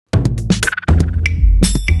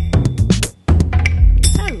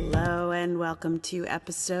welcome to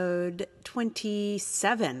episode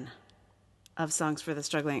 27 of Songs for the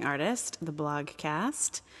Struggling Artist, the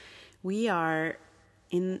blogcast. We are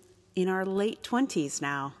in our late 20s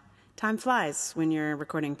now. Time flies when you're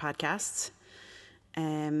recording podcasts.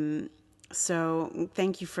 So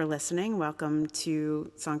thank you for listening. Welcome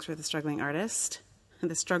to Songs for the Struggling Artist.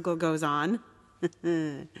 The struggle goes on.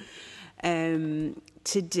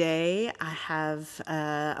 Today I have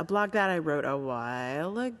a blog that I wrote a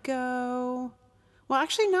while ago. Well,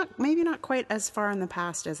 actually maybe not quite as far in the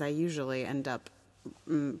past as I usually end up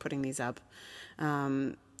putting these up.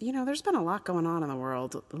 There's been a lot going on in the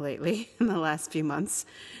world lately in the last few months.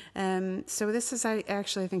 So this is I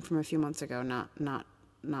think from a few months ago, not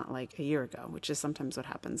like a year ago, which is sometimes what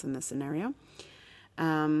happens in this scenario.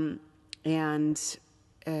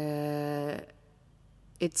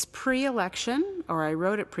 It's pre-election, or I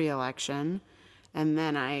wrote it pre-election, and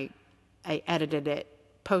then I edited it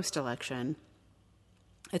post-election.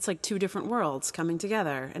 It's like two different worlds coming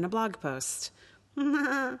together in a blog post.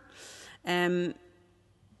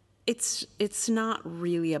 It's not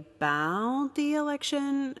really about the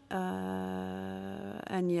election,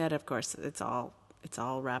 and yet, of course, it's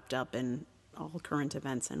all wrapped up in all current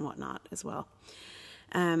events and whatnot as well.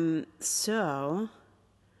 So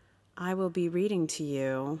I will be reading to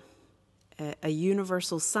you a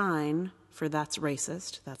universal sign for That's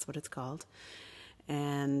Racist. That's what it's called.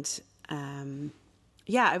 And,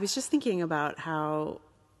 I was just thinking about how,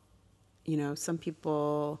 some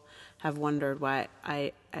people have wondered why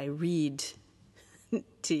I read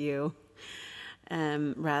to you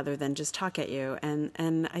rather than just talk at you.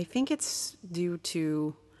 And I think it's due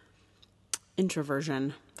to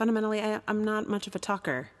introversion. Fundamentally, I'm not much of a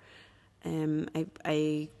talker.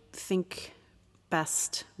 I think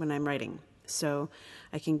best when I'm writing. So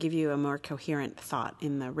I can give you a more coherent thought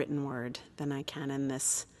in the written word than I can in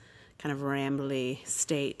this kind of rambly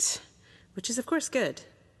state, which is of course good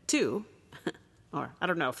too. Or I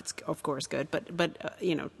don't know if it's of course good, but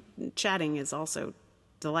chatting is also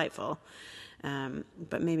delightful.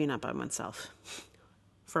 But maybe not by oneself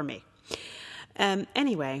for me.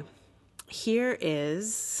 Anyway, here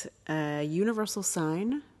is a universal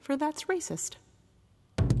sign for That's Racist.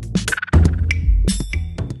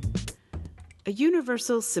 A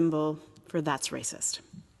universal symbol for That's Racist.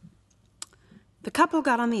 The couple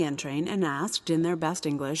got on the N train and asked, in their best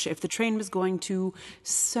English, if the train was going to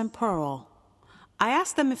St. Pearl. I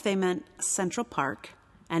asked them if they meant Central Park,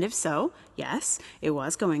 and if so, yes, it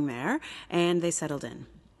was going there, and they settled in.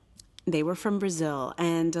 They were from Brazil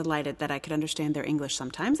and delighted that I could understand their English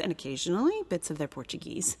sometimes, and occasionally bits of their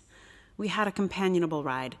Portuguese. We had a companionable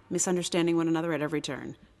ride, misunderstanding one another at every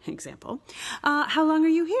turn. Example, how long are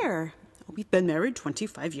you here? We've been married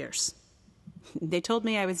 25 years. They told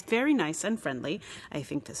me I was very nice and friendly, I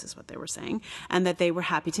think this is what they were saying, and that they were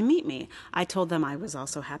happy to meet me. I told them I was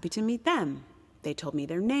also happy to meet them. They told me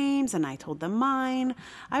their names, and I told them mine.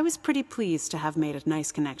 I was pretty pleased to have made a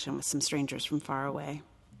nice connection with some strangers from far away.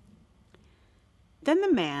 Then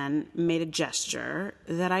the man made a gesture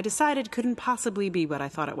that I decided couldn't possibly be what I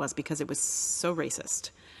thought it was because it was so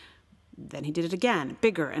racist. Then he did it again,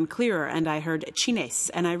 bigger and clearer, and I heard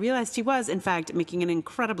chines, and I realized he was, in fact, making an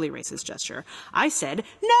incredibly racist gesture. I said,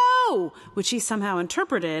 no, which he somehow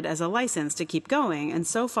interpreted as a license to keep going, and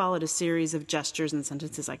so followed a series of gestures and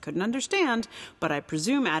sentences I couldn't understand, but I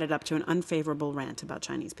presume added up to an unfavorable rant about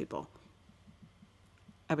Chinese people.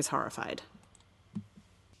 I was horrified.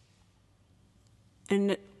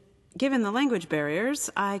 And given the language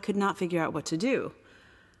barriers, I could not figure out what to do.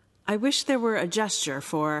 I wish there were a gesture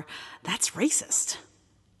for, that's racist.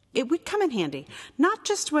 It would come in handy, not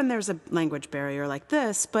just when there's a language barrier like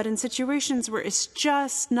this, but in situations where it's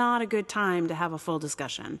just not a good time to have a full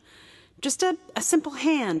discussion. Just a simple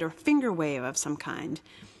hand or finger wave of some kind.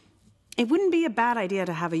 It wouldn't be a bad idea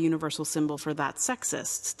to have a universal symbol for that's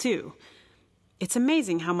sexist, too. It's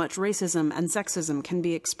amazing how much racism and sexism can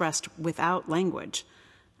be expressed without language.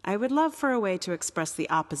 I would love for a way to express the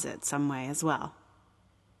opposite some way as well.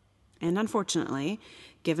 And unfortunately,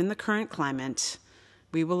 given the current climate,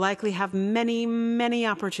 we will likely have many, many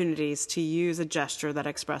opportunities to use a gesture that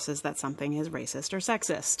expresses that something is racist or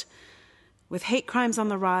sexist. With hate crimes on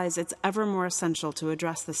the rise, it's ever more essential to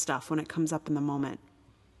address this stuff when it comes up in the moment.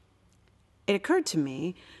 It occurred to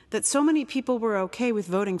me that so many people were okay with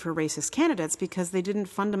voting for racist candidates because they didn't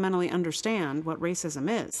fundamentally understand what racism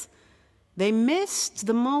is. They missed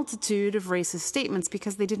the multitude of racist statements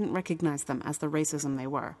because they didn't recognize them as the racism they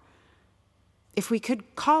were. If we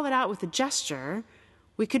could call it out with a gesture,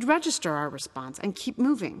 we could register our response and keep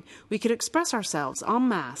moving. We could express ourselves en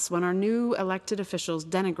masse when our new elected officials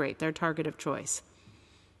denigrate their target of choice.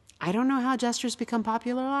 I don't know how gestures become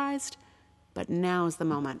popularized, but now is the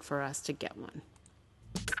moment for us to get one.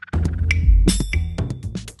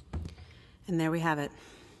 And there we have it.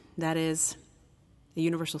 That is a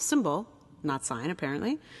universal symbol, not sign,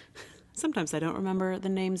 apparently. Sometimes I don't remember the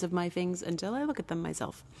names of my things until I look at them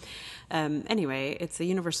myself. Anyway, it's a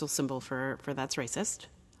universal symbol for that's racist.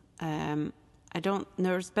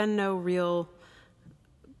 There's been no real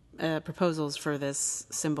proposals for this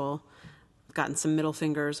symbol. I've gotten some middle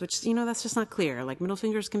fingers, which, that's just not clear. Like, middle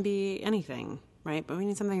fingers can be anything, right? But we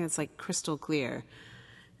need something that's like crystal clear.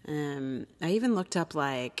 I even looked up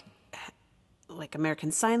like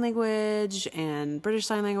American Sign Language and British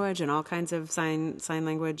Sign Language and all kinds of sign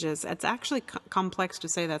languages. It's actually complex to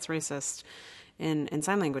say that's racist in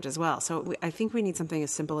sign language as well. So I think we need something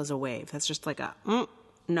as simple as a wave. That's just like a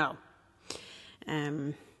no.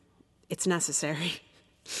 It's necessary,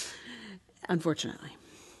 unfortunately.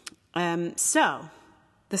 So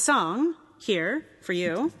the song here for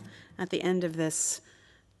you at the end of this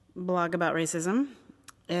blog about racism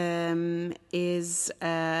is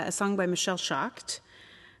a song by Michelle Schacht.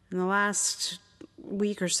 In the last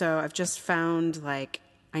week or so, I've just found, I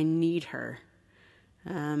need her.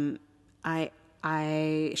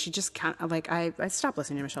 She just kind of, I stopped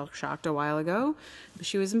listening to Michelle Schacht a while ago.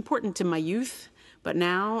 She was important to my youth, but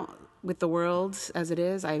now, with the world as it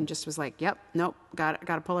is, I just was like, yep, nope, got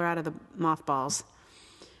to pull her out of the mothballs.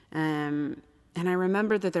 And I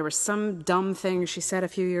remembered that there was some dumb thing she said a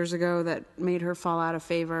few years ago that made her fall out of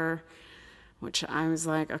favor, which I was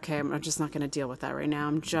like, okay, I'm just not going to deal with that right now.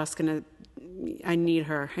 I need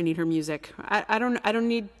her. I need her music. I don't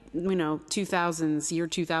need, year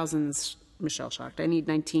 2000s Michelle Schacht. I need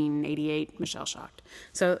 1988 Michelle Schacht.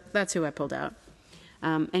 So that's who I pulled out.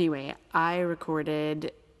 Anyway, I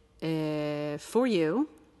recorded for you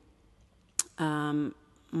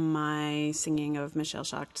my singing of Michelle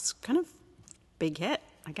Schacht's kind of big hit.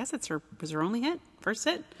 I guess was her only hit, first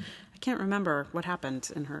hit. I can't remember what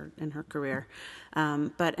happened in her career.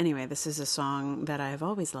 But anyway, this is a song that I've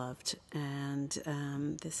always loved, and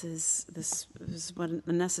this is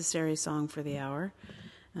a necessary song for the hour.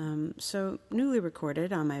 So newly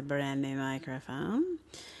recorded on my brand new microphone,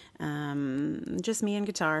 just me and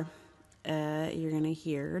guitar. You're gonna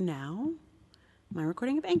hear now my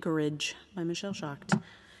recording of Anchorage by Michelle Schacht,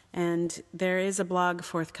 and there is a blog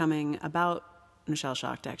forthcoming about Michelle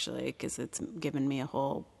Schacht, actually, because it's given me a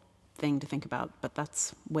whole thing to think about, but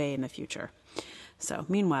that's way in the future. So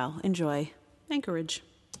meanwhile, enjoy Anchorage.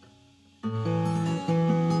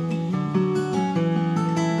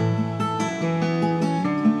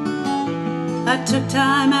 I took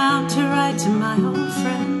time out to write to my old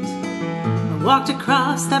friend. I walked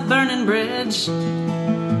across that burning bridge. I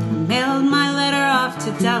mailed my letter off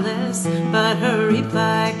to Dallas, but her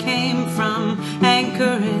reply came from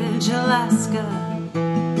Anchorage, Alaska.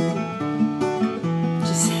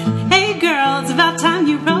 She said, hey girl, it's about time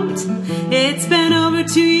you wrote. It's been over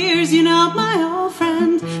 2 years, my old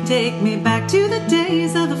friend. Take me back to the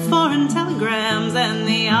days of the foreign telegrams and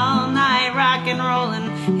the all-night rock and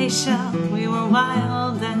rollin'. Hey Shell, we were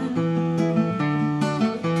wild then.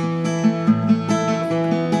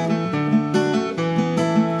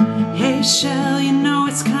 Hey Shell,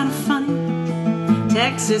 it's kind of funny.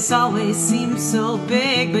 Texas always seems so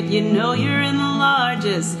big, but you're in the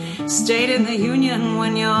largest state in the union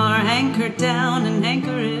when you're anchored down in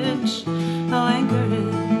Anchorage. Oh,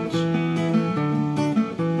 Anchorage.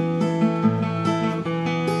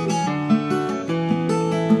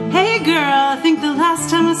 Hey girl, I think the last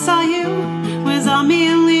time I saw you was on me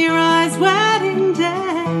and Leroy's wedding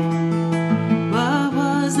day. What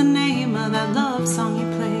was the name of that love song you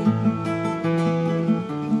played?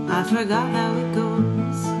 I forgot how it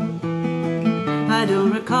goes. I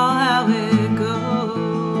don't recall how it goes.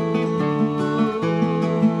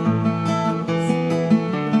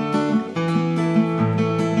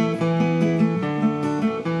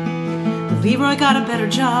 Leroy got a better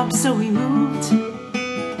job, so we moved.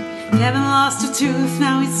 Kevin lost a tooth,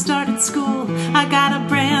 now he started school. I got a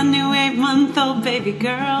brand new 8-month-old baby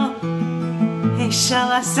girl. Hey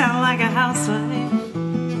Shell, I sound like a housewife.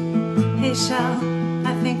 Hey Shell,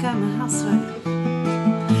 I think I'm a housewife.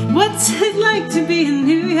 What's it like to be in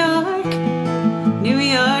New York? New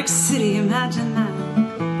York City, imagine that.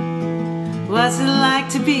 What's it like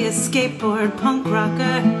to be a skateboard punk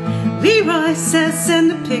rocker? Leroy says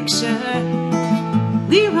send a picture.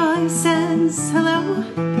 Leroy says hello.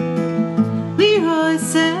 Leroy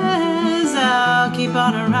says I'll keep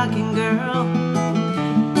on a rocking, girl.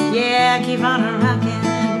 Yeah, keep on a rocking.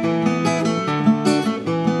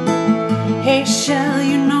 Hey Shell,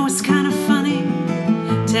 it's kind of funny.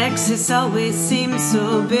 Texas always seems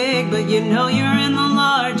so big, but you know you're in the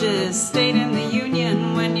largest state in the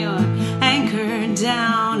union when you're anchored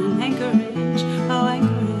down in Anchorage. Oh,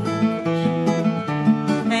 Anchorage.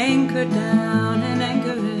 Anchored down in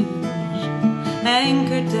Anchorage.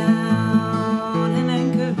 Anchored down.